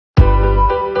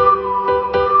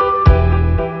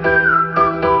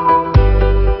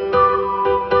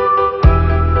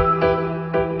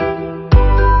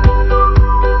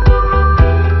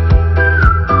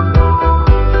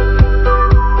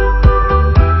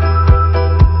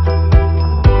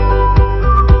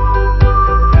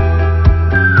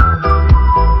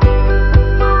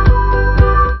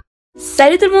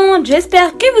Salut tout le monde,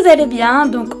 j'espère que vous allez bien.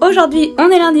 Donc aujourd'hui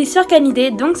on est lundi sur Canidé,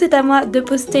 donc c'est à moi de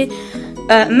poster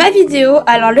ma vidéo.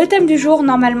 Alors le thème du jour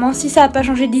normalement, si ça n'a pas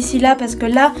changé d'ici là, parce que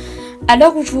là à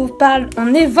l'heure où je vous parle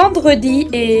on est vendredi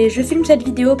et je filme cette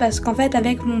vidéo parce qu'en fait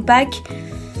avec mon bac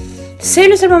c'est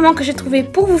le seul moment que j'ai trouvé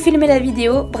pour vous filmer la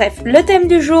vidéo. Bref, le thème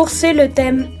du jour c'est le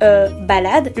thème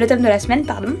balade, le thème de la semaine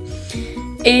pardon.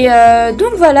 Et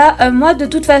donc voilà, moi de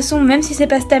toute façon, même si c'est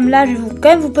pas ce thème là, je vais quand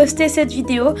même vous poster cette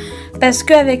vidéo parce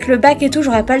qu'avec le bac et tout,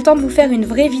 j'aurai pas le temps de vous faire une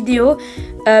vraie vidéo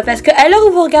parce qu'à l'heure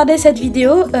où vous regardez cette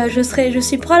vidéo, je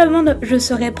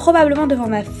serai probablement devant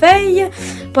ma feuille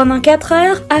pendant 4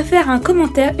 heures à faire un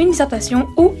commentaire, une dissertation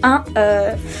ou un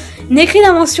écrit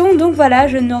d'invention. Donc voilà,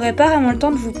 je n'aurai pas vraiment le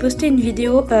temps de vous poster une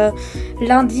vidéo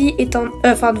lundi,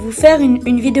 de vous faire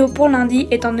une vidéo pour lundi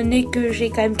étant donné que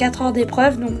j'ai quand même 4 heures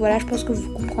d'épreuve. Donc voilà, je pense que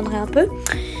vous comprendrez un peu.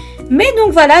 Mais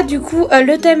donc voilà, du coup,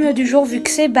 le thème du jour, vu que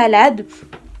c'est balade,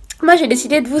 moi j'ai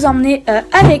décidé de vous emmener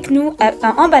avec nous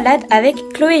en balade avec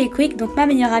Chloé et Quick, donc ma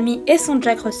meilleure amie et son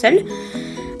Jack Russell.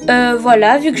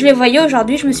 Voilà, vu que je les voyais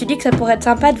aujourd'hui, je me suis dit que ça pourrait être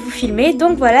sympa de vous filmer.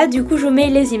 Donc voilà, du coup je vous mets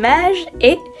les images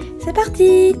et c'est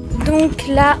parti. Donc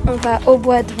là on va au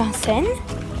bois de Vincennes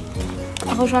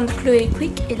rejoindre Chloé et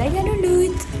Quick. Et là il y a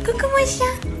Filoute. Coucou mon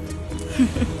chien.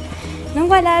 Donc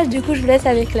voilà, du coup je vous laisse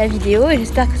avec la vidéo et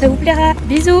j'espère que ça vous plaira.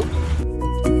 Bisous.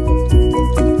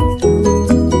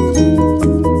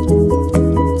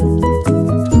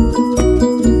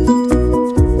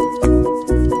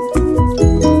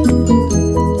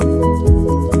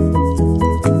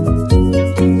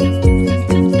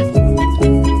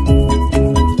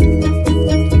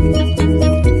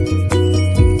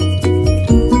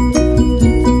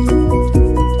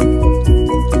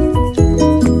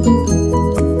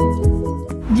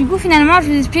 Finalement, je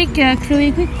vous explique que Chloé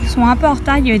et Quick sont un peu en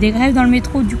retard, il y a eu des grèves dans le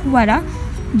métro, du coup voilà.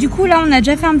 Du coup là on a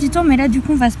déjà fait un petit tour, mais là du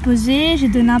coup on va se poser, j'ai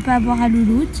donné un peu à boire à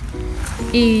Filoute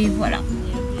et voilà.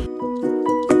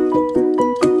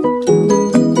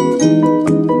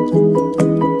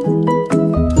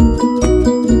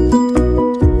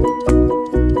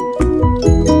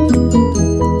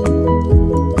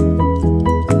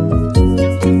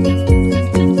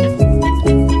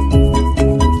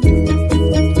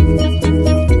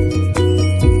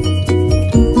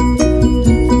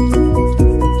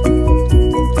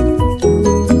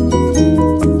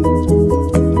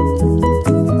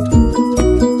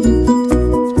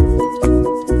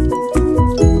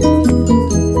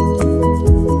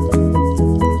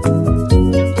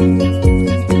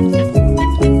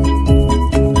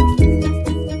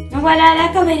 Voilà, là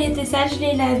comme elle était sale, je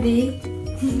l'ai lavée.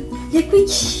 Il y a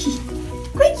Quickie.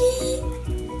 Quickie.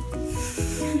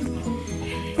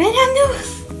 Regarde-nous.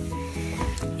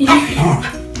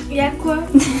 Il y a quoi?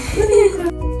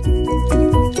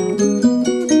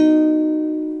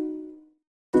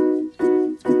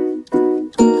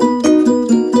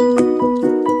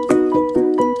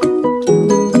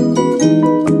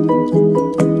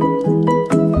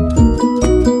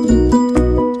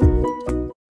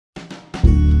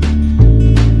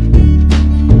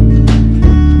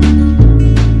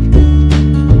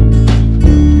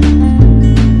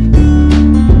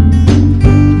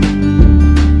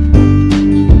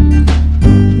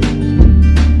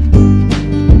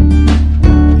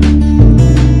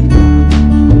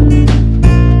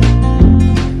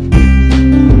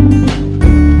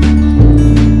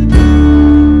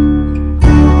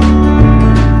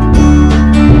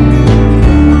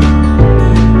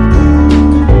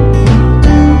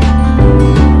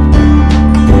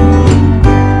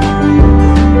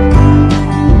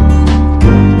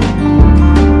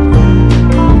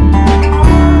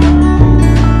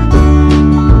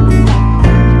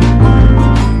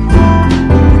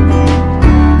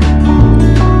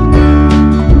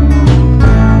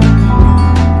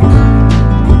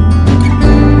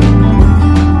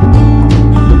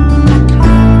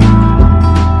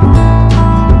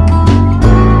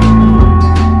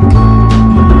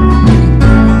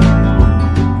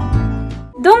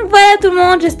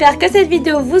 J'espère que cette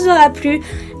vidéo vous aura plu.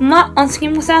 Moi, en ce qui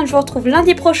me concerne, je vous retrouve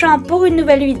lundi prochain pour une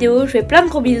nouvelle vidéo. Je vous fais plein de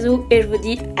gros bisous et je vous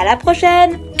dis à la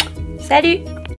prochaine. Salut!